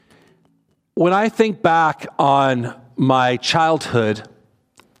When I think back on my childhood,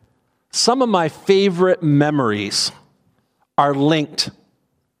 some of my favorite memories are linked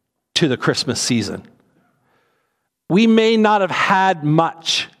to the Christmas season. We may not have had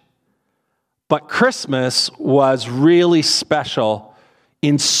much, but Christmas was really special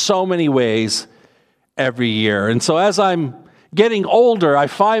in so many ways every year. And so as I'm getting older, I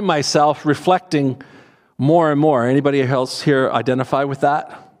find myself reflecting more and more. Anybody else here identify with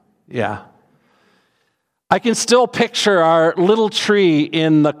that? Yeah. I can still picture our little tree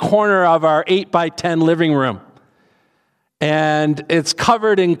in the corner of our 8x10 living room. And it's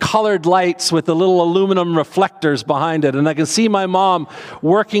covered in colored lights with the little aluminum reflectors behind it. And I can see my mom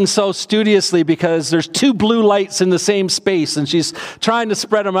working so studiously because there's two blue lights in the same space, and she's trying to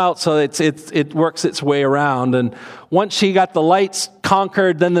spread them out so it works its way around. And once she got the lights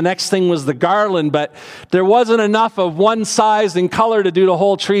conquered, then the next thing was the garland. But there wasn't enough of one size and color to do the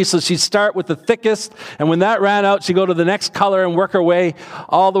whole tree, so she'd start with the thickest. And when that ran out, she'd go to the next color and work her way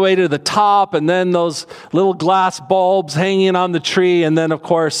all the way to the top. And then those little glass bulbs hanging on the tree. And then, of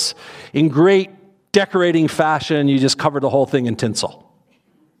course, in great decorating fashion, you just cover the whole thing in tinsel.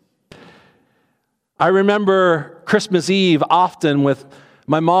 I remember Christmas Eve often with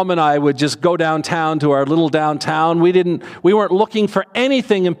my mom and I would just go downtown to our little downtown. We weren't looking for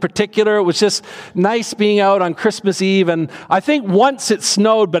anything in particular. It was just nice being out on Christmas Eve. And I think once it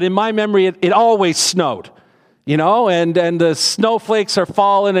snowed, but in my memory, it always snowed. You know, and the snowflakes are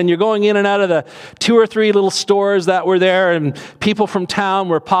falling, and you're going in and out of the 2 or 3 little stores that were there, and people from town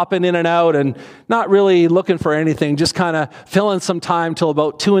were popping in and out and not really looking for anything, just kind of filling some time till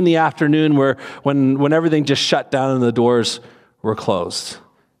about 2 p.m. when everything just shut down and the doors were closed.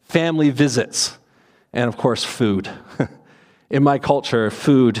 Family visits, and of course, food. In my culture,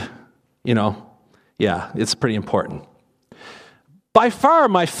 food, it's pretty important. By far,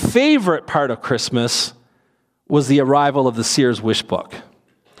 my favorite part of Christmas was the arrival of the Sears Wish Book.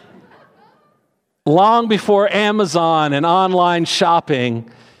 Long before Amazon and online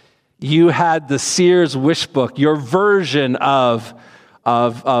shopping, you had the Sears Wish Book, your version of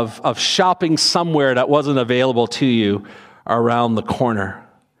shopping somewhere that wasn't available to you around the corner.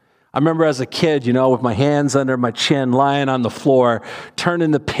 I remember as a kid, with my hands under my chin, lying on the floor,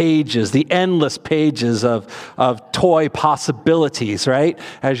 turning the pages, the endless pages of toy possibilities, right?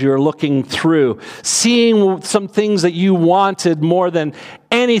 As you were looking through, seeing some things that you wanted more than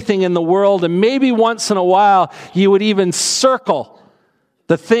anything in the world. And maybe once in a while, you would even circle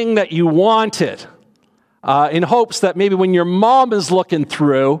the thing that you wanted in hopes that maybe when your mom is looking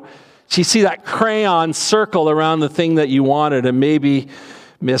through, she'd see that crayon circle around the thing that you wanted, and maybe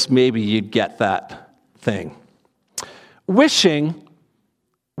you'd get that thing. Wishing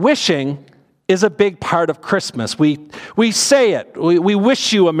is a big part of Christmas. We say it. We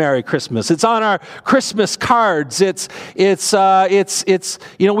wish you a Merry Christmas. It's on our Christmas cards. We sing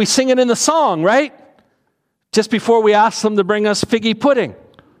it in the song, right? Just before we ask them to bring us figgy pudding.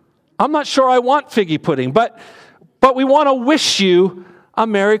 I'm not sure I want figgy pudding, but we want to wish you a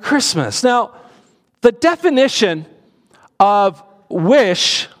Merry Christmas. Now, the definition of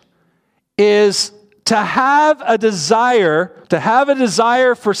wish is to have a desire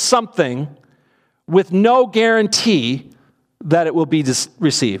for something with no guarantee that it will be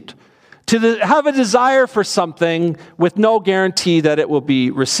received. To have a desire for something with no guarantee that it will be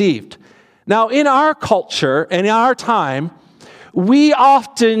received. Now, in our culture and in our time, we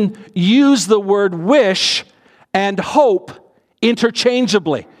often use the word wish and hope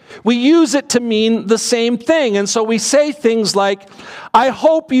interchangeably. We use it to mean the same thing. And so we say things like, I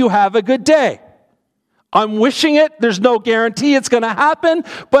hope you have a good day. I'm wishing it. There's no guarantee it's going to happen,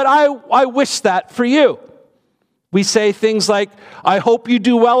 but I wish that for you. We say things like, I hope you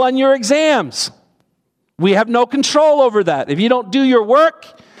do well on your exams. We have no control over that. If you don't do your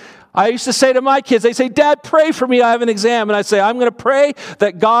work, I used to say to my kids, they say, Dad, pray for me, I have an exam. And I say, I'm going to pray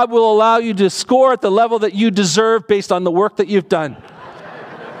that God will allow you to score at the level that you deserve based on the work that you've done.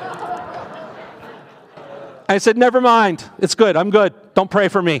 I said, never mind. It's good. I'm good. Don't pray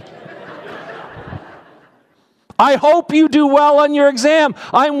for me. I hope you do well on your exam.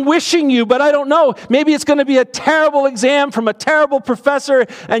 I'm wishing you, but I don't know. Maybe it's going to be a terrible exam from a terrible professor,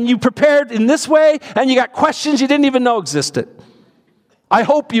 and you prepared in this way, and you got questions you didn't even know existed. I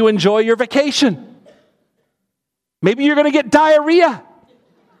hope you enjoy your vacation. Maybe you're going to get diarrhea.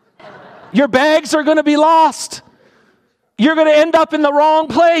 Your bags are going to be lost. You're going to end up in the wrong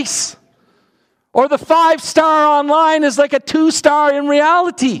place. Or the 5-star online is like a 2-star in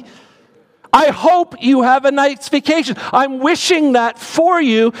reality. I hope you have a nice vacation. I'm wishing that for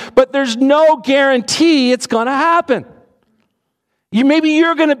you, but there's no guarantee it's going to happen. Maybe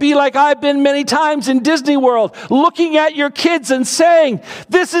you're going to be like I've been many times in Disney World, looking at your kids and saying,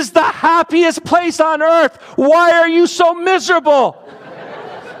 this is the happiest place on earth. Why are you so miserable?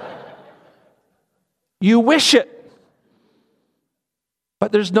 You wish it,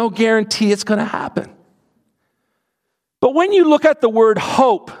 but there's no guarantee it's going to happen. But when you look at the word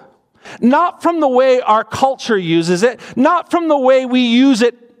hope, not from the way our culture uses it, not from the way we use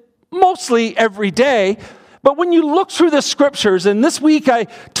it mostly every day, but when you look through the scriptures, and this week I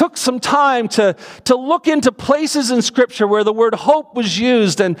took some time to look into places in scripture where the word hope was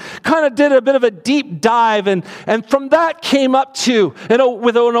used and kind of did a bit of a deep dive, and from that came up to,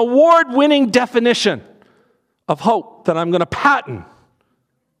 with an award-winning definition of hope that I'm going to patent.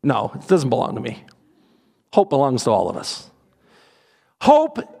 No, it doesn't belong to me. Hope belongs to all of us.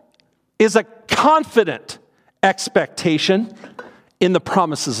 Hope is a confident expectation in the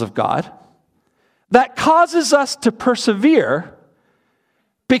promises of God that causes us to persevere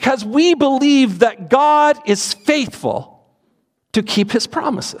because we believe that God is faithful to keep his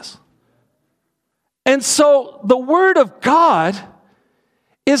promises. And so the Word of God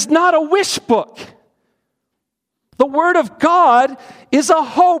is not a wish book. The Word of God is a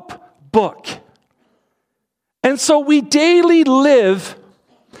hope book. And so we daily live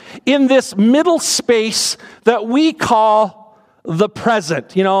in this middle space that we call the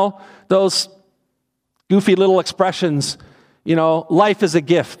present. Those goofy little expressions, life is a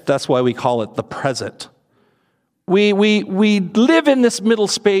gift. That's why we call it the present. We live in this middle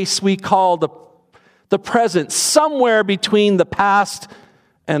space we call the present, somewhere between the past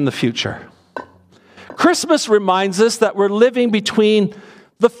and the future. Christmas reminds us that we're living between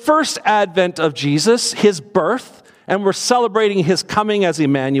the first advent of Jesus, his birth, and we're celebrating his coming as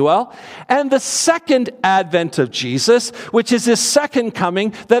Emmanuel, and the second advent of Jesus, which is his second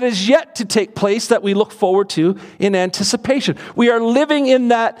coming that is yet to take place that we look forward to in anticipation. We are living in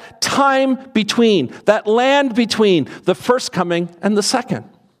that time between, that land between the first coming and the second.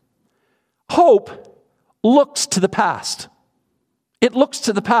 Hope looks to the past. It looks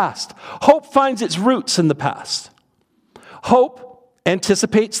to the past. Hope finds its roots in the past. Hope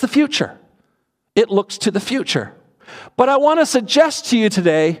anticipates the future. It looks to the future. But I want to suggest to you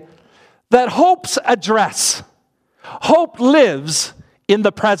today that hope's address, hope lives in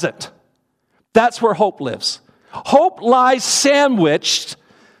the present. That's where hope lives. Hope lies sandwiched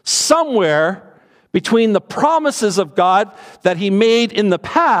somewhere between the promises of God that he made in the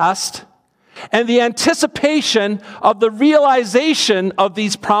past and the anticipation of the realization of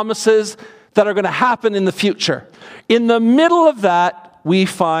these promises that are going to happen in the future. In the middle of that, we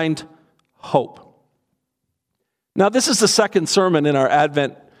find hope. Now, this is the second sermon in our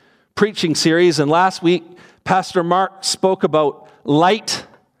Advent preaching series, and last week, Pastor Mark spoke about light,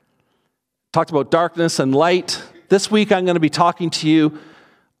 talked about darkness and light. This week, I'm going to be talking to you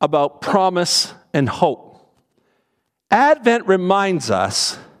about promise and hope. Advent reminds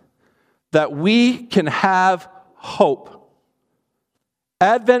us that we can have hope.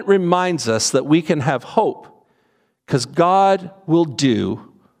 Advent reminds us that we can have hope because God will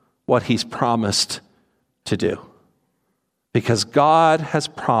do what he's promised to do. Because God has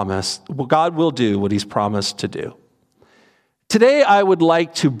promised, God will do what he's promised to do. Today, I would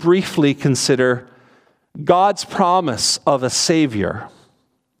like to briefly consider God's promise of a Savior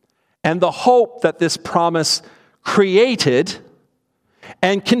and the hope that this promise created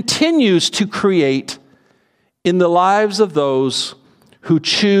and continues to create in the lives of those who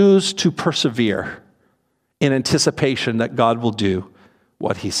choose to persevere in anticipation that God will do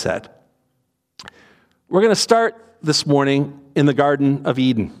what he said. We're going to start this morning in the Garden of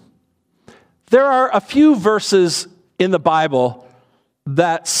Eden. There are a few verses in the Bible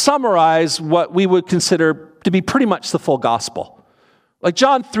that summarize what we would consider to be pretty much the full gospel. Like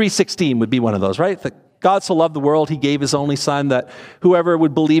John 3:16 would be one of those, right? That God so loved the world, he gave his only son that whoever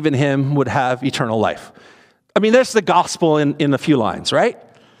would believe in him would have eternal life. I mean, there's the gospel in a few lines, right?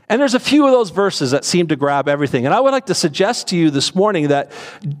 And there's a few of those verses that seem to grab everything. And I would like to suggest to you this morning that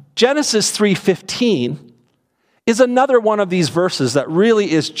Genesis 3:15 is another one of these verses that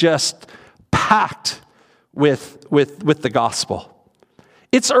really is just packed with the gospel.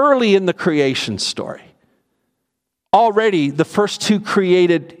 It's early in the creation story. Already, the first two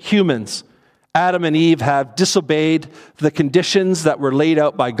created humans, Adam and Eve, have disobeyed the conditions that were laid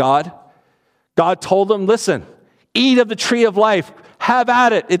out by God. God told them, listen, eat of the tree of life, have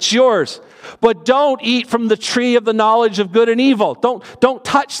at it, it's yours. But don't eat from the tree of the knowledge of good and evil. Don't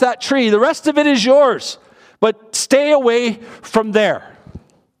touch that tree. The rest of it is yours. But stay away from there.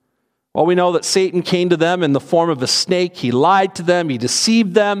 Well, we know that Satan came to them in the form of a snake. He lied to them, he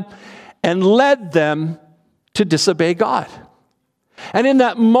deceived them, and led them to disobey God. And in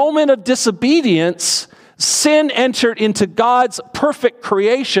that moment of disobedience, sin entered into God's perfect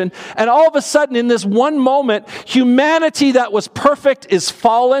creation. And all of a sudden, in this one moment, humanity that was perfect is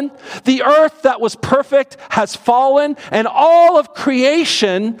fallen. The earth that was perfect has fallen. And all of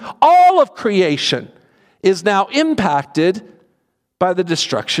creation is now impacted by the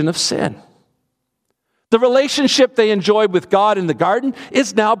destruction of sin. The relationship they enjoyed with God in the garden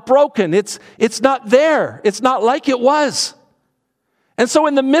is now broken. It's not there. It's not like it was. And so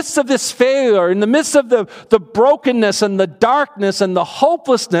in the midst of this failure, in the midst of the brokenness and the darkness and the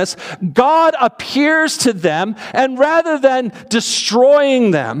hopelessness, God appears to them, and rather than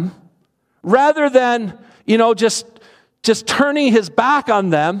destroying them, rather than, just turning his back on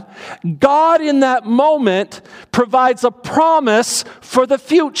them, God in that moment provides a promise for the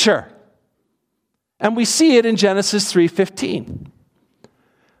future. And we see it in Genesis 3:15.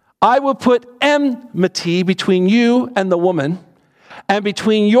 I will put enmity between you and the woman, and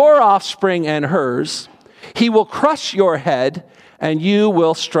between your offspring and hers. He will crush your head, and you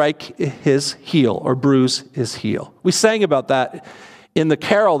will strike his heel or bruise his heel. We sang about that in the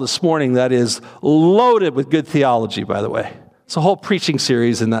carol this morning that is loaded with good theology, by the way. It's a whole preaching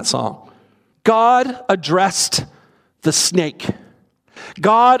series in that song. God addressed the snake.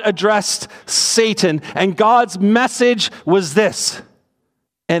 God addressed Satan, and God's message was this: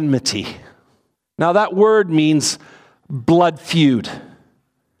 enmity. Now that word means blood feud,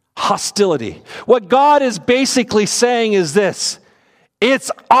 hostility. What God is basically saying is this: it's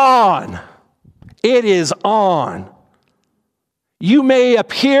on. It is on. You may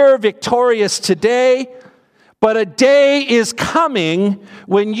appear victorious today, but a day is coming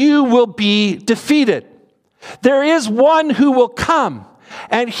when you will be defeated. There is one who will come,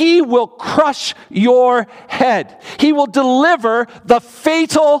 and he will crush your head. He will deliver the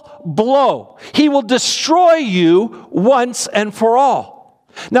fatal blow. He will destroy you once and for all.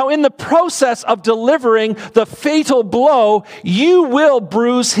 Now, in the process of delivering the fatal blow, you will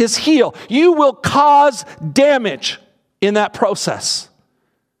bruise his heel. You will cause damage in that process.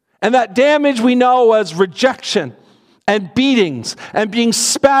 And that damage we know as rejection and beatings and being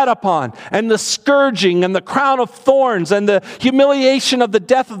spat upon and the scourging and the crown of thorns and the humiliation of the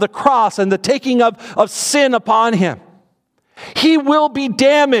death of the cross and the taking of sin upon him. He will be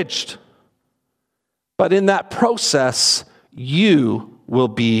damaged. But in that process, you will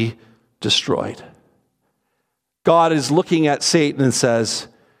be destroyed. God is looking at Satan and says,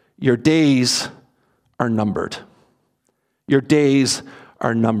 your days are numbered. Your days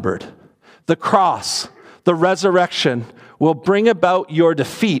are numbered. The cross, the resurrection, will bring about your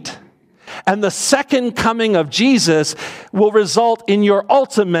defeat. And the second coming of Jesus will result in your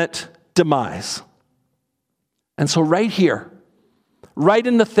ultimate demise. And so right here, right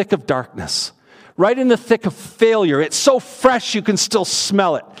in the thick of darkness, right in the thick of failure, it's so fresh you can still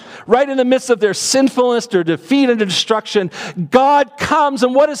smell it. Right in the midst of their sinfulness, their defeat and destruction, God comes,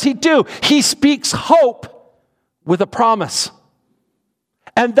 and what does he do? He speaks hope with a promise.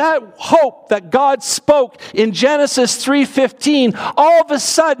 And that hope that God spoke in Genesis 3:15 all of a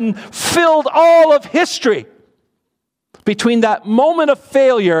sudden filled all of history. Between that moment of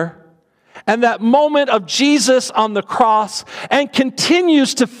failure and that moment of Jesus on the cross, and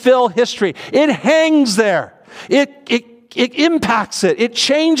continues to fill history. It hangs there. It impacts it. It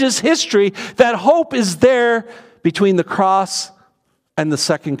changes history. That hope is there between the cross and the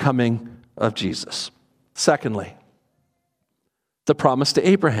second coming of Jesus. Secondly, the promise to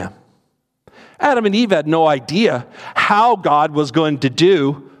Abraham. Adam and Eve had no idea how God was going to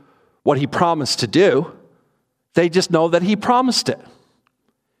do what he promised to do. They just know that he promised it.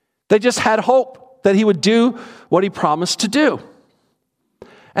 They just had hope that he would do what he promised to do.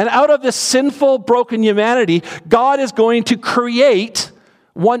 And out of this sinful, broken humanity, God is going to create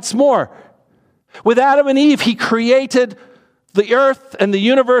once more. With Adam and Eve, he created the earth and the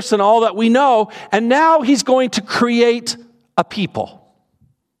universe and all that we know, and now he's going to create a people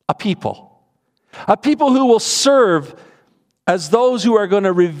who will serve as those who are going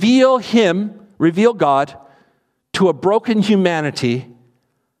to reveal God to a broken humanity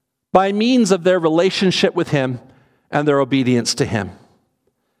by means of their relationship with him and their obedience to him.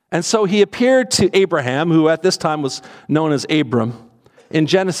 And so he appeared to Abraham, who at this time was known as Abram, in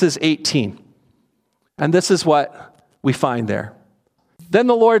Genesis 18. And this is what we find there. Then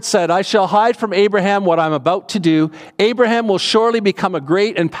the Lord said, I shall hide from Abraham what I'm about to do. Abraham will surely become a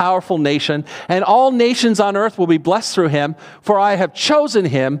great and powerful nation, and all nations on earth will be blessed through him, for I have chosen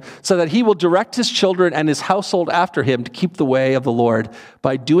him so that he will direct his children and his household after him to keep the way of the Lord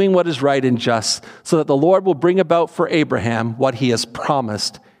by doing what is right and just, so that the Lord will bring about for Abraham what he has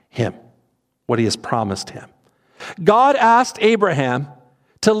promised him. What he has promised him. God asked Abraham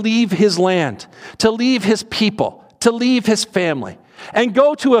to leave his land, to leave his people, to leave his family, and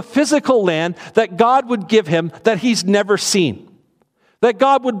go to a physical land that God would give him that he's never seen. That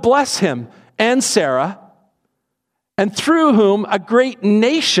God would bless him and Sarah, and through whom a great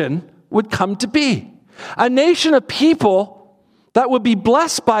nation would come to be. A nation of people that would be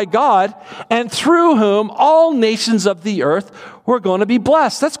blessed by God, and through whom all nations of the earth were going to be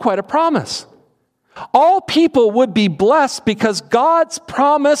blessed. That's quite a promise. All people would be blessed because God's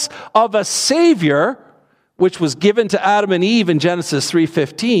promise of a Savior, which was given to Adam and Eve in Genesis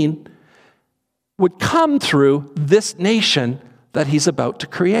 3:15, would come through this nation that he's about to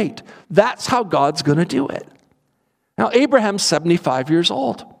create. That's how God's going to do it. Now, Abraham's 75 years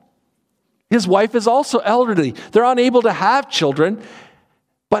old. His wife is also elderly. They're unable to have children.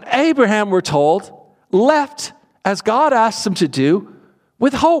 But Abraham, we're told, left, as God asked him to do,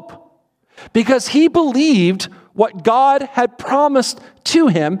 with hope. Because he believed what God had promised to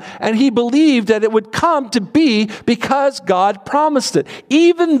him, and he believed that it would come to be because God promised it.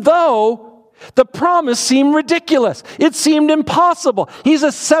 Even though the promise seemed ridiculous. It seemed impossible. He's a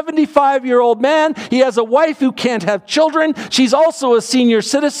 75-year-old man. He has a wife who can't have children. She's also a senior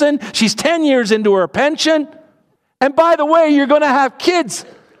citizen. She's 10 years into her pension. And by the way, you're going to have kids.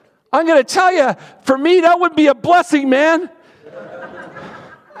 I'm going to tell you, for me, that would be a blessing, man.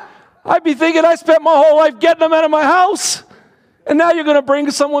 I'd be thinking I spent my whole life getting them out of my house. And now you're going to bring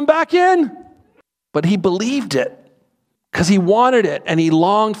someone back in. But he believed it. Because he wanted it, and he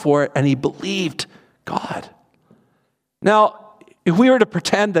longed for it, and he believed God. Now, if we were to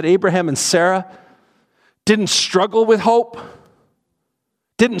pretend that Abraham and Sarah didn't struggle with hope,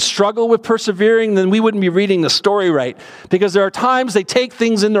 didn't struggle with persevering, then we wouldn't be reading the story right. Because there are times they take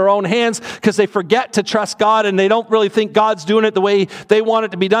things in their own hands because they forget to trust God, and they don't really think God's doing it the way they want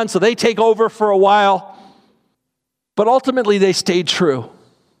it to be done, so they take over for a while. But ultimately, they stayed true.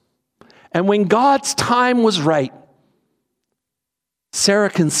 And when God's time was right, Sarah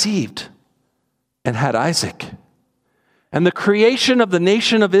conceived and had Isaac. And the creation of the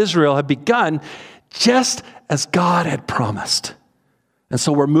nation of Israel had begun just as God had promised. And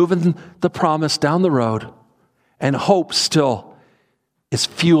so we're moving the promise down the road, and hope still is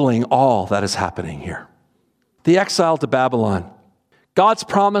fueling all that is happening here. The exile to Babylon. God's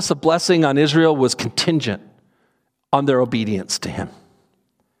promise of blessing on Israel was contingent on their obedience to him.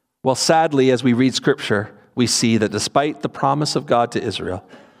 Well, sadly, as we read Scripture, we see that despite the promise of God to Israel,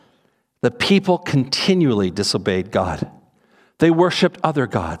 the people continually disobeyed God. They worshiped other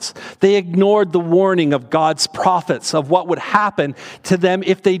gods. They ignored the warning of God's prophets of what would happen to them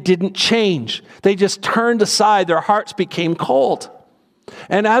if they didn't change. They just turned aside. Their hearts became cold.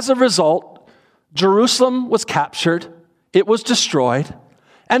 And as a result, Jerusalem was captured, it was destroyed,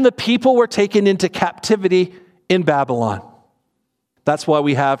 and the people were taken into captivity in Babylon. That's why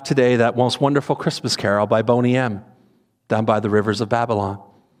we have today that most wonderful Christmas carol by Boney M, Down by the Rivers of Babylon.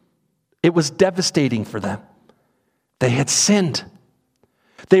 It was devastating for them. They had sinned.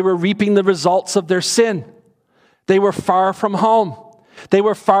 They were reaping the results of their sin. They were far from home. They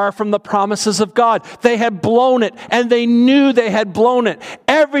were far from the promises of God. They had blown it, and they knew they had blown it.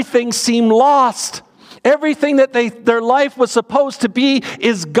 Everything seemed lost. Everything that their life was supposed to be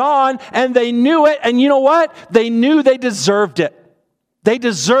is gone, and they knew it. And you know what? They knew they deserved it. They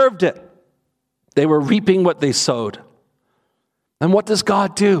deserved it. They were reaping what they sowed. And what does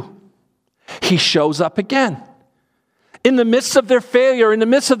God do? He shows up again. In the midst of their failure, in the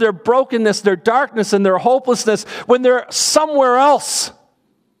midst of their brokenness, their darkness, and their hopelessness, when they're somewhere else.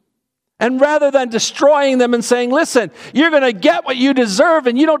 And rather than destroying them and saying, listen, you're going to get what you deserve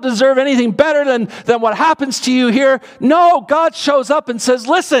and you don't deserve anything better than what happens to you here. No, God shows up and says,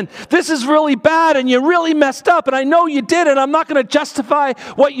 listen, this is really bad and you really messed up. And I know you did, and I'm not going to justify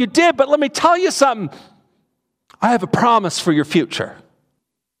what you did. But let me tell you something. I have a promise for your future.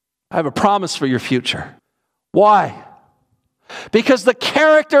 I have a promise for your future. Why? Because the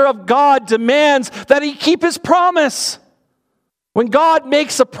character of God demands that he keep his promise. When God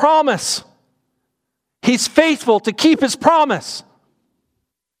makes a promise, he's faithful to keep his promise.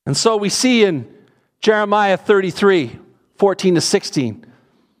 And so we see in Jeremiah 33, 14 to 16,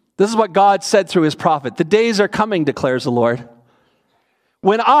 this is what God said through his prophet. The days are coming, declares the Lord,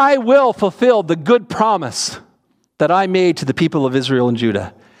 when I will fulfill the good promise that I made to the people of Israel and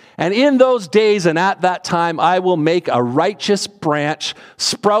Judah. And in those days and at that time, I will make a righteous branch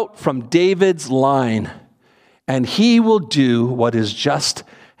sprout from David's line, and he will do what is just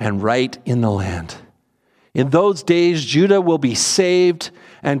and right in the land. In those days, Judah will be saved,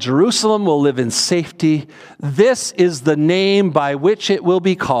 and Jerusalem will live in safety. This is the name by which it will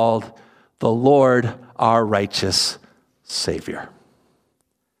be called, the Lord our righteous Savior.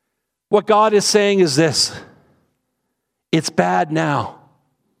 What God is saying is this: it's bad now.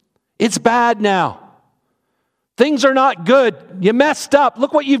 It's bad now. Things are not good. You messed up.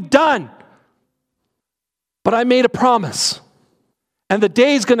 Look what you've done. But I made a promise. And the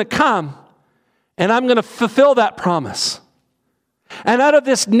day's going to come, and I'm going to fulfill that promise. And out of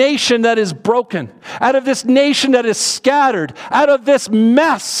this nation that is broken, out of this nation that is scattered, out of this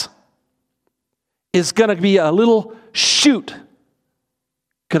mess, is going to be a little shoot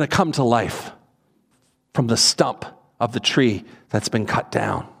going to come to life from the stump of the tree that's been cut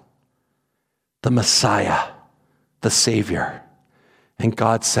down. The Messiah, the Savior. And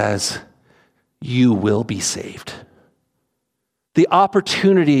God says, you will be saved. The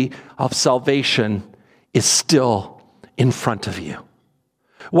opportunity of salvation is still in front of you.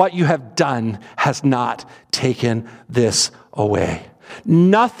 What you have done has not taken this away.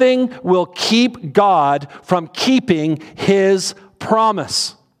 Nothing will keep God from keeping his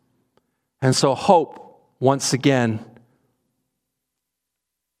promise. And so hope, once again,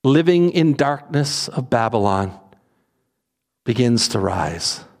 living in darkness of Babylon, begins to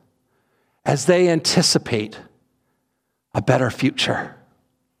rise as they anticipate a better future.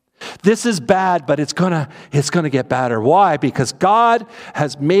 This is bad, but it's gonna get better. Why? Because God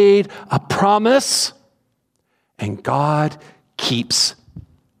has made a promise, and God keeps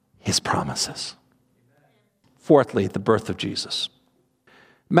his promises. Fourthly, the birth of Jesus.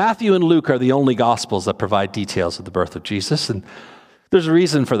 Matthew and Luke are the only gospels that provide details of the birth of Jesus, and there's a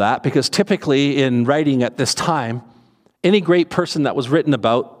reason for that, because typically in writing at this time, any great person that was written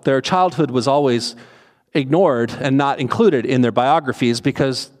about, their childhood was always ignored and not included in their biographies,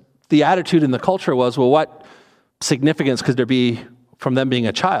 because the attitude in the culture was, well, what significance could there be from them being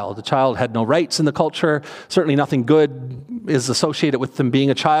a child? The child had no rights in the culture. Certainly nothing good is associated with them being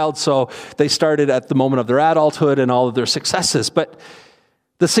a child, so they started at the moment of their adulthood and all of their successes. But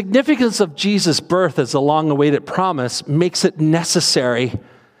the significance of Jesus' birth as a long-awaited promise makes it necessary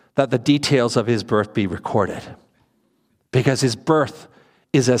that the details of his birth be recorded, because his birth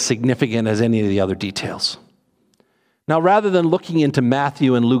is as significant as any of the other details. Now, rather than looking into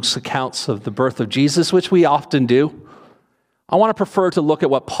Matthew and Luke's accounts of the birth of Jesus, which we often do, I want to prefer to look at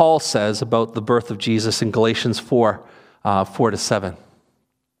what Paul says about the birth of Jesus in Galatians 4, 4-7.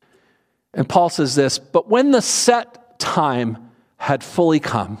 And Paul says this: "But when the set time had fully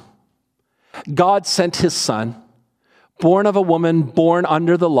come, God sent his Son, born of a woman born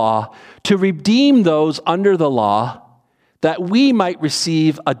under the law, to redeem those under the law, that we might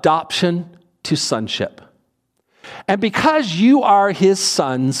receive adoption to sonship. And because you are his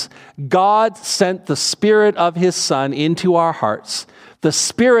sons, God sent the Spirit of his Son into our hearts, the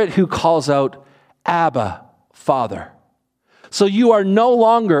Spirit who calls out, 'Abba, Father.' So you are no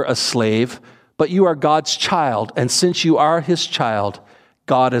longer a slave, but you are God's child. And since you are his child,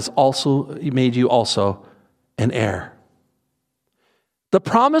 God has also made you also an heir." The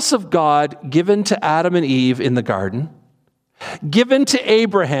promise of God given to Adam and Eve in the garden, given to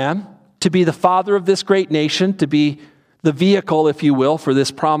Abraham to be the father of this great nation, to be the vehicle, if you will, for this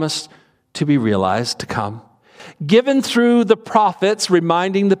promise to be realized, to come. Given through the prophets,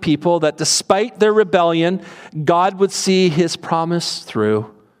 reminding the people that despite their rebellion, God would see his promise through,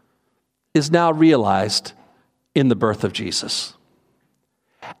 is now realized in the birth of Jesus.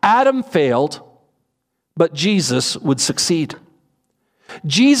 Adam failed, but Jesus would succeed.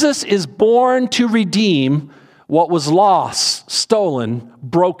 Jesus is born to redeem what was lost, stolen,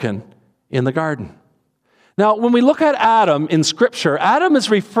 broken in the garden. Now, when we look at Adam in Scripture, Adam is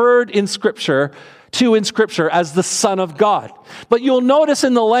referred in Scripture as the Son of God. But you'll notice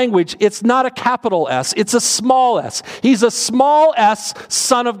in the language, it's not a capital S, it's a small s. He's a small s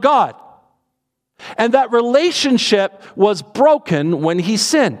Son of God. And that relationship was broken when he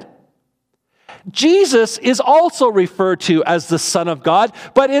sinned. Jesus is also referred to as the Son of God,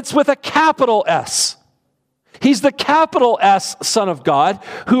 but it's with a capital S. He's the capital S Son of God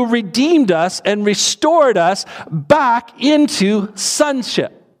who redeemed us and restored us back into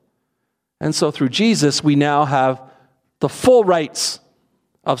sonship. And so through Jesus, we now have the full rights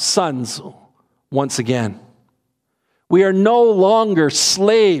of sons once again. We are no longer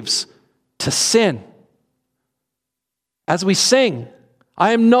slaves to sin. As we sing,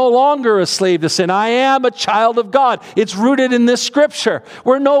 I am no longer a slave to sin. I am a child of God. It's rooted in this scripture.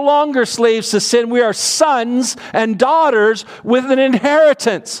 We're no longer slaves to sin. We are sons and daughters with an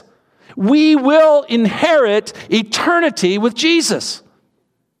inheritance. We will inherit eternity with Jesus.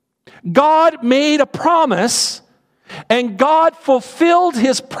 God made a promise, and God fulfilled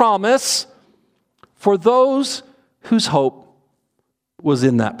his promise for those whose hope was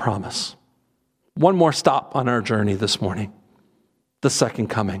in that promise. One more stop on our journey this morning, the second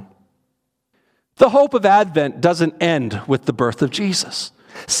coming. The hope of Advent doesn't end with the birth of Jesus.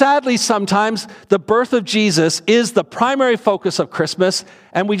 Sadly, sometimes the birth of Jesus is the primary focus of Christmas,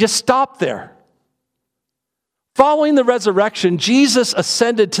 and we just stop there. Following the resurrection, Jesus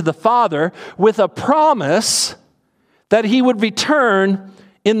ascended to the Father with a promise that he would return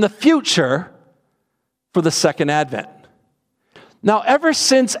in the future for the second Advent. Now, ever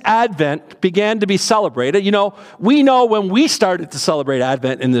since Advent began to be celebrated, we know when we started to celebrate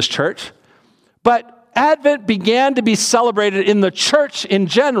Advent in this church, but Advent began to be celebrated in the church in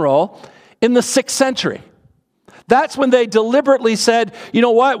general in the 6th century. That's when they deliberately said, you know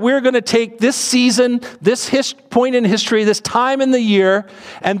what, we're going to take this season, this point in history, this time in the year,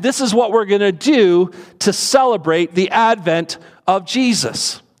 and this is what we're going to do to celebrate the advent of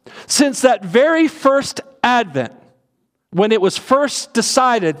Jesus. Since that very first Advent, when it was first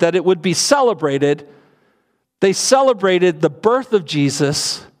decided that it would be celebrated, they celebrated the birth of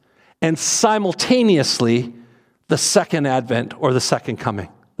Jesus and simultaneously the second Advent, or the second coming,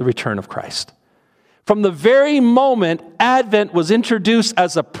 the return of Christ. From the very moment Advent was introduced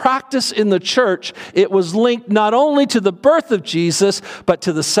as a practice in the church, it was linked not only to the birth of Jesus, but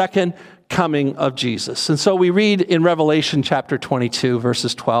to the second coming of Jesus. And so we read in Revelation chapter 22,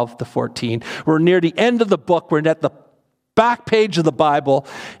 verses 12 to 14. We're near the end of the book. We're at the back page of the Bible.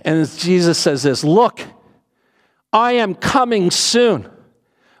 And Jesus says this, "Look, I am coming soon.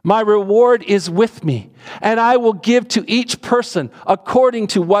 My reward is with me, and I will give to each person according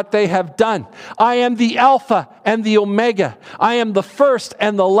to what they have done. I am the Alpha and the Omega. I am the first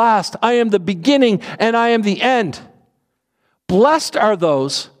and the last. I am the beginning and I am the end. Blessed are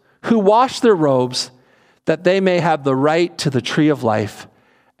those who wash their robes, that they may have the right to the tree of life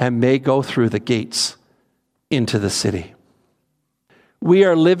and may go through the gates into the city." We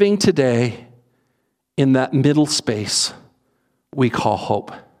are living today in that middle space we call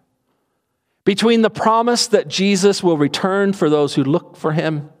hope. Between the promise that Jesus will return for those who look for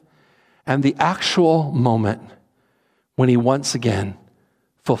him and the actual moment when he once again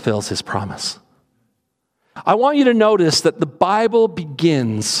fulfills his promise. I want you to notice that the Bible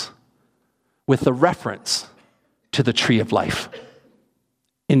begins with a reference to the tree of life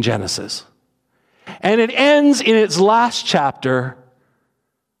in Genesis. And it ends in its last chapter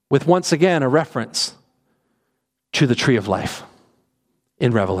with once again a reference to the tree of life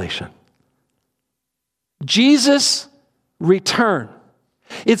in Revelation. Jesus' return.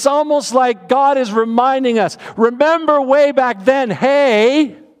 It's almost like God is reminding us, remember way back then,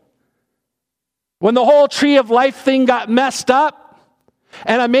 hey, when the whole tree of life thing got messed up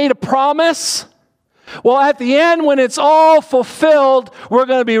and I made a promise? Well, at the end, when it's all fulfilled, we're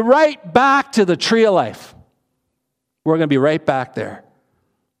going to be right back to the tree of life. We're going to be right back there.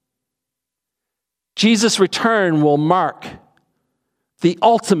 Jesus' return will mark the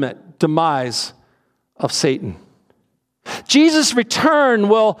ultimate demise of Satan. Jesus' return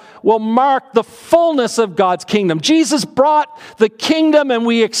will mark the fullness of God's kingdom. Jesus brought the kingdom and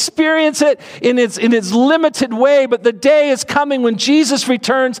we experience it in its limited way, but the day is coming when Jesus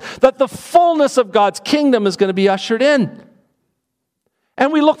returns that the fullness of God's kingdom is going to be ushered in.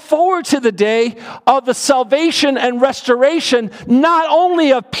 And we look forward to the day of the salvation and restoration, not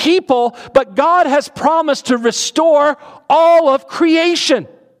only of people, but God has promised to restore all of creation.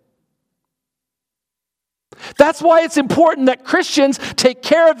 That's why it's important that Christians take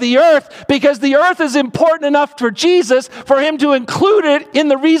care of the earth, because the earth is important enough for Jesus for him to include it in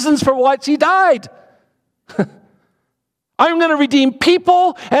the reasons for which he died. I'm going to redeem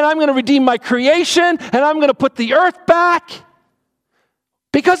people, and I'm going to redeem my creation, and I'm going to put the earth back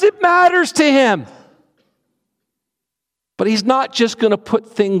because it matters to him. But he's not just going to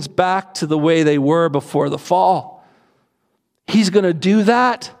put things back to the way they were before the fall. He's going to do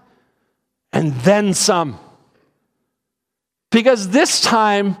that and then some. Because this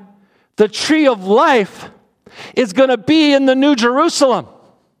time, the tree of life is going to be in the New Jerusalem.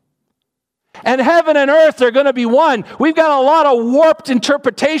 And heaven and earth are going to be one. We've got a lot of warped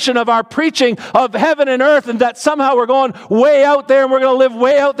interpretation of our preaching of heaven and earth, and that somehow we're going way out there and we're going to live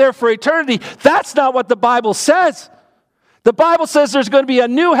way out there for eternity. That's not what the Bible says. The Bible says there's going to be a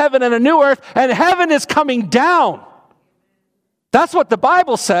new heaven and a new earth, and heaven is coming down. That's what the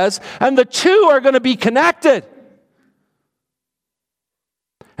Bible says, and the two are going to be connected.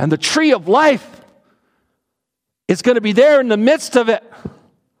 And the tree of life is going to be there in the midst of it.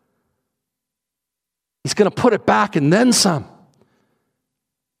 He's going to put it back and then some.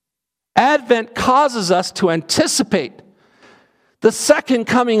 Advent causes us to anticipate the second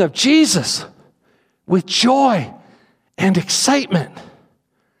coming of Jesus with joy and excitement.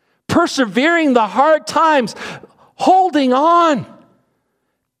 persevering the hard times, holding on,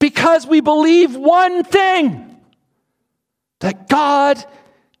 because we believe one thing, that God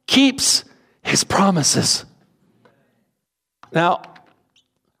keeps his promises. Now,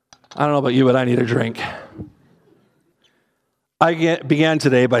 I don't know about you, but I need a drink. I began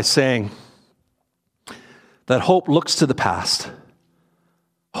today by saying that hope looks to the past.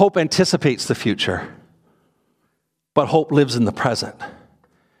 Hope anticipates the future. But hope lives in the present.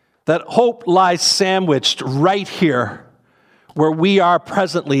 That hope lies sandwiched right here where we are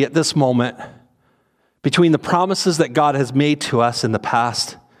presently at this moment between the promises that God has made to us in the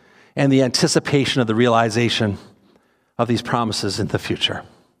past and the anticipation of the realization of these promises in the future.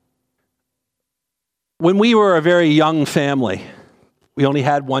 When we were a very young family, we only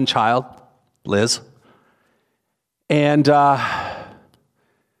had one child, Liz. And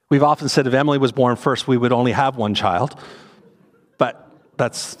we've often said if Emily was born first, we would only have one child. But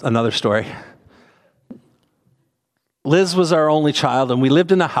that's another story. Liz was our only child, and we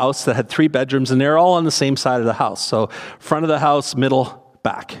lived in a house that had 3 bedrooms, and they're all on the same side of the house. So front of the house, middle,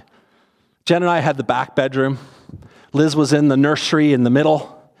 back. Jen and I had the back bedroom. Liz was in the nursery in the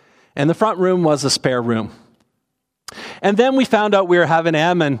middle, and the front room was a spare room. And then we found out we were having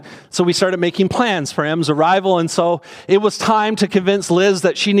Em, and so we started making plans for Em's arrival, and so it was time to convince Liz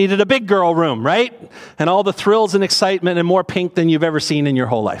that she needed a big girl room, right? And all the thrills and excitement and more pink than you've ever seen in your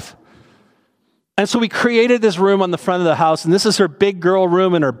whole life. And so we created this room on the front of the house, and this is her big girl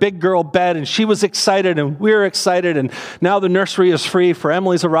room and her big girl bed, and she was excited, and we were excited, and now the nursery is free for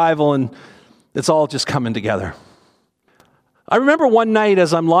Emily's arrival, and it's all just coming together. I remember one night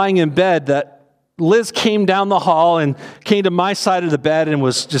as I'm lying in bed that Liz came down the hall and came to my side of the bed and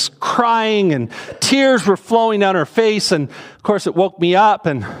was just crying, and tears were flowing down her face, and of course it woke me up,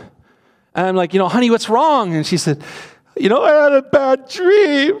 and I'm like, honey, what's wrong? And she said, I had a bad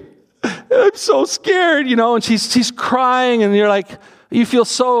dream. I'm so scared, and she's crying, and you're like, you feel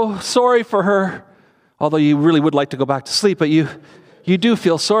so sorry for her, although you really would like to go back to sleep, but you do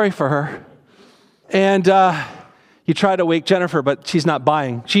feel sorry for her. And you try to wake Jennifer, but she's not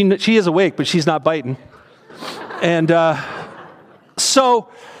buying. She is awake, but she's not biting. And so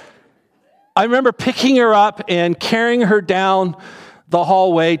I remember picking her up and carrying her down the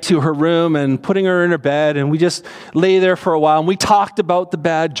hallway to her room and putting her in her bed, and we just lay there for a while, and we talked about the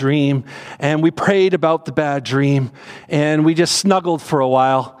bad dream, and we prayed about the bad dream, and we just snuggled for a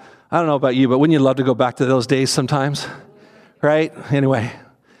while. I don't know about you, but wouldn't you love to go back to those days sometimes? Right? Anyway.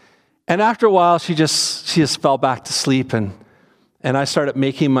 And after a while, she just fell back to sleep, and I started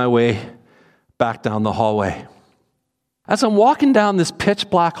making my way back down the hallway. As I'm walking down this pitch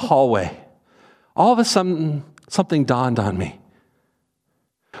black hallway, all of a sudden, something dawned on me.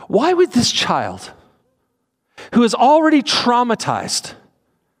 Why would this child, who is already traumatized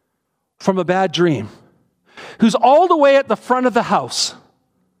from a bad dream, who's all the way at the front of the house,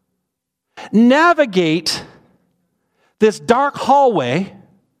 navigate this dark hallway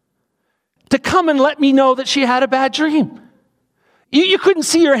to come and let me know that she had a bad dream? You couldn't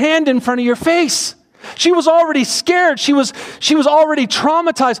see your hand in front of your face. She was already scared. She was already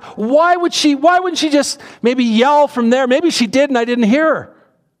traumatized. Why wouldn't she just maybe yell from there? Maybe she did and I didn't hear her.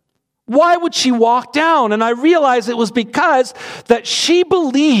 Why would she walk down? And I realized it was because that she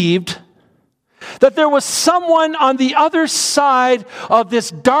believed that there was someone on the other side of this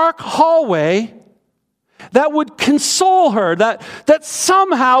dark hallway that would console her, that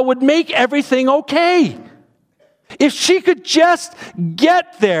somehow would make everything okay. If she could just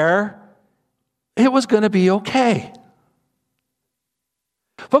get there, it was going to be okay.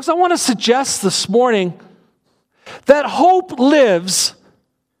 Folks, I want to suggest this morning that hope lives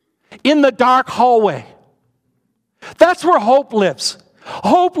in the dark hallway. That's where hope lives.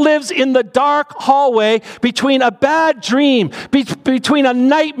 Hope lives in the dark hallway between a bad dream, between a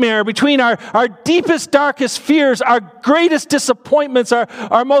nightmare, between our deepest, darkest fears, our greatest disappointments,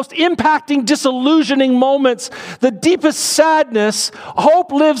 our most impacting, disillusioning moments, the deepest sadness.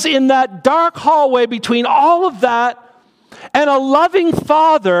 Hope lives in that dark hallway between all of that and a loving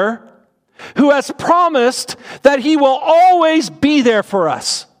Father who has promised that He will always be there for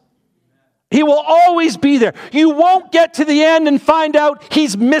us. He will always be there. You won't get to the end and find out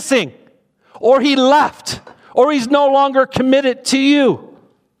He's missing, or He left, or He's no longer committed to you.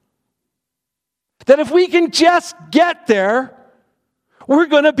 That if we can just get there, we're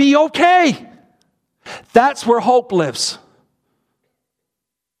going to be okay. That's where hope lives.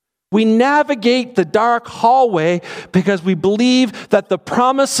 We navigate the dark hallway because we believe that the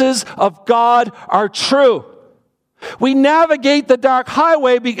promises of God are true. We navigate the dark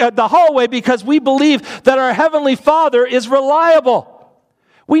hallway because we believe that our Heavenly Father is reliable.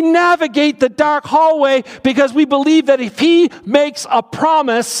 We navigate the dark hallway because we believe that if he makes a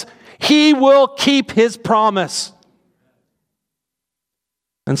promise, he will keep his promise.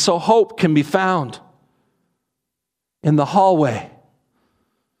 And so hope can be found in the hallway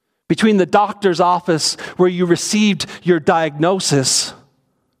between the doctor's office where you received your diagnosis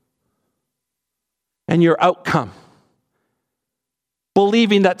and your outcome.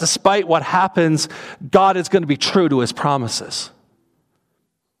 Believing that despite what happens, God is going to be true to his promises.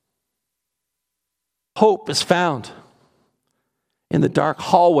 Hope is found in the dark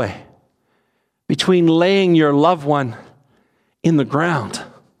hallway between laying your loved one in the ground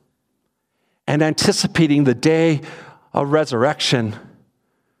and anticipating the day of resurrection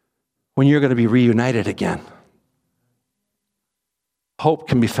when you're going to be reunited again. Hope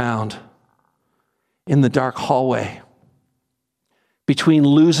can be found in the dark hallway between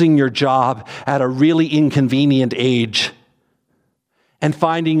losing your job at a really inconvenient age and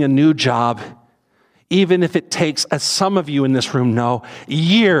finding a new job, even if it takes, as some of you in this room know,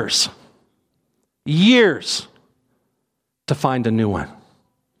 years to find a new one.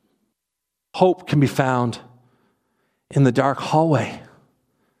 Hope can be found in the dark hallway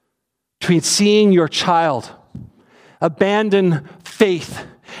between seeing your child abandon faith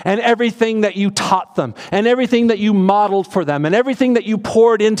and everything that you taught them and everything that you modeled for them and everything that you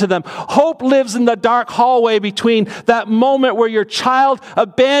poured into them. Hope lives in the dark hallway between that moment where your child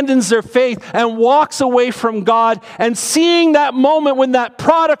abandons their faith and walks away from God, and seeing that moment when that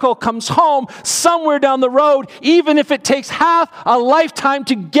prodigal comes home somewhere down the road, even if it takes half a lifetime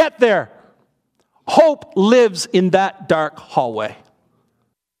to get there. Hope lives in that dark hallway.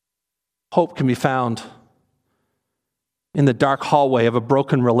 Hope can be found in the dark hallway of a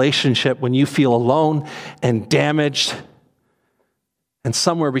broken relationship when you feel alone and damaged, and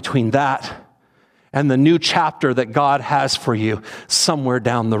somewhere between that and the new chapter that God has for you somewhere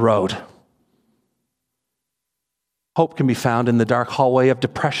down the road. Hope can be found in the dark hallway of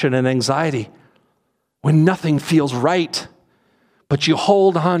depression and anxiety when nothing feels right, but you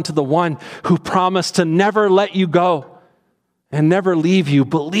hold on to the one who promised to never let you go and never leave you,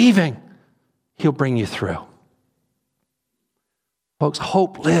 believing he'll bring you through. Folks,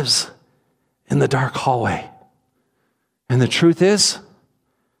 hope lives in the dark hallway. And the truth is,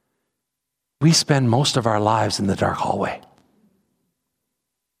 we spend most of our lives in the dark hallway.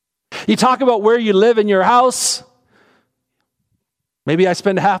 You talk about where you live in your house. Maybe I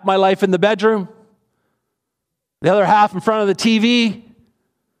spend half my life in the bedroom, the other half in front of the TV.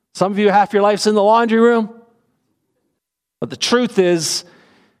 Some of you, half your life's in the laundry room. But the truth is,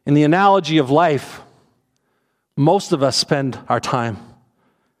 in the analogy of life, most of us spend our time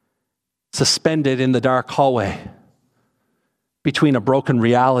suspended in the dark hallway between a broken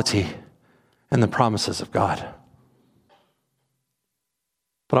reality and the promises of God.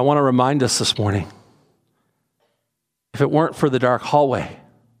 But I want to remind us this morning, if it weren't for the dark hallway,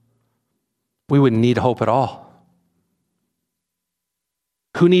 we wouldn't need hope at all.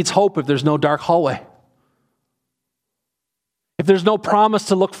 Who needs hope if there's no dark hallway? If there's no promise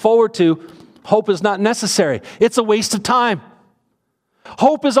to look forward to, hope is not necessary. It's a waste of time.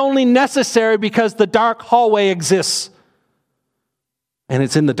 Hope is only necessary because the dark hallway exists. And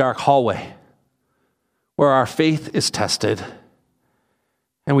it's in the dark hallway where our faith is tested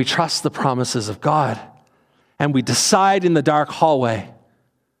and we trust the promises of God. And we decide in the dark hallway,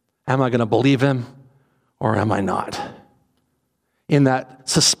 am I going to believe him or am I not? In that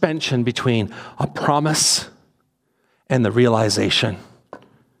suspension between a promise and the realization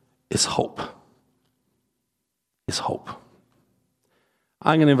is hope. Is hope.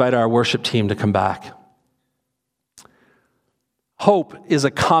 I'm going to invite our worship team to come back. Hope is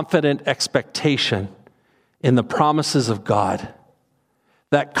a confident expectation in the promises of God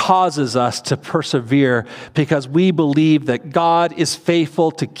that causes us to persevere because we believe that God is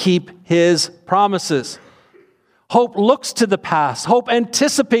faithful to keep his promises. Hope looks to the past. Hope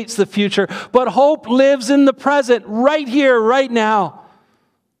anticipates the future, but hope lives in the present, right here, right now.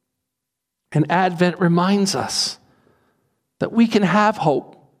 And Advent reminds us that we can have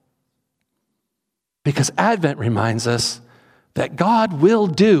hope because Advent reminds us that God will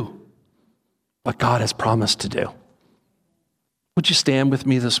do what God has promised to do. Would you stand with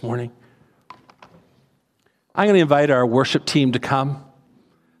me this morning? I'm going to invite our worship team to come.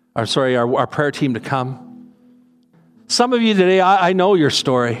 Our prayer team to come. Some of you today, I know your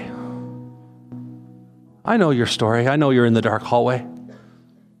story. I know your story. I know you're in the dark hallway.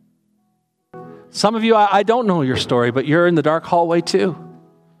 Some of you, I don't know your story, but you're in the dark hallway too.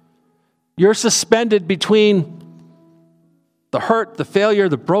 You're suspended between the hurt, the failure,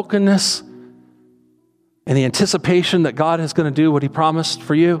 the brokenness, and the anticipation that God is going to do what he promised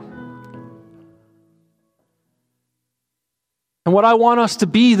for you. And what I want us to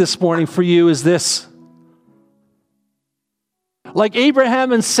be this morning for you is this. Like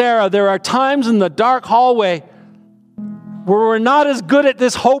Abraham and Sarah, there are times in the dark hallway where we're not as good at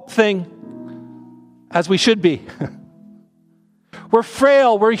this hope thing as we should be. We're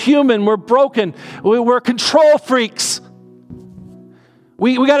frail, we're human, we're broken, we're control freaks.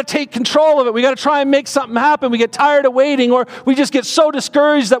 We got to take control of it. We got to try and make something happen. We get tired of waiting, or we just get so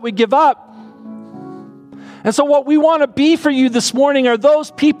discouraged that we give up. And so what we want to be for you this morning are those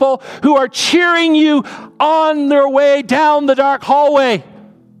people who are cheering you on their way down the dark hallway.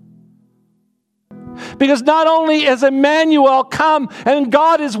 Because not only is Emmanuel come and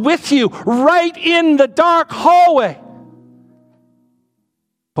God is with you right in the dark hallway,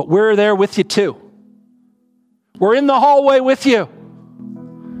 but we're there with you too. We're in the hallway with you.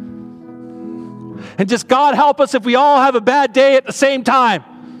 And just God help us if we all have a bad day at the same time.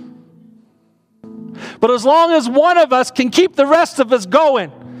 But as long as one of us can keep the rest of us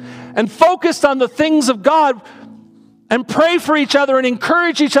going and focused on the things of God and pray for each other and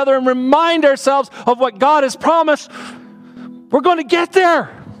encourage each other and remind ourselves of what God has promised, we're going to get there.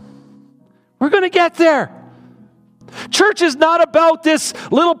 We're going to get there. Church is not about this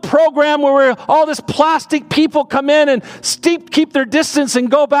little program where all this plastic people come in and keep their distance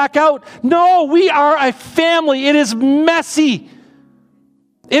and go back out. No, we are a family. It is messy.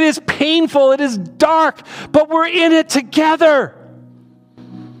 It is painful. It is dark, but we're in it together.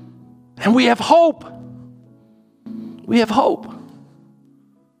 And we have hope. We have hope.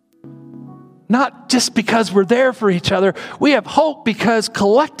 Not just because we're there for each other. We have hope because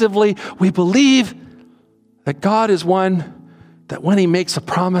collectively we believe that God is one that when he makes a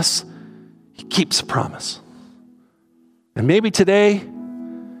promise, he keeps a promise. And maybe today,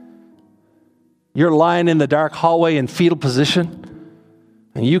 you're lying in the dark hallway in fetal position,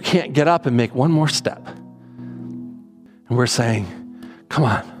 and you can't get up and make one more step. And we're saying, come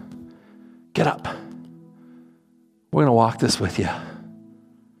on, get up. We're going to walk this with you.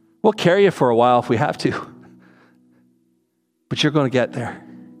 We'll carry you for a while if we have to. But you're going to get there.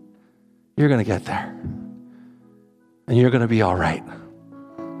 You're going to get there. And you're going to be all right.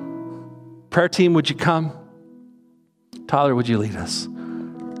 Prayer team, would you come? Tyler, would you lead us?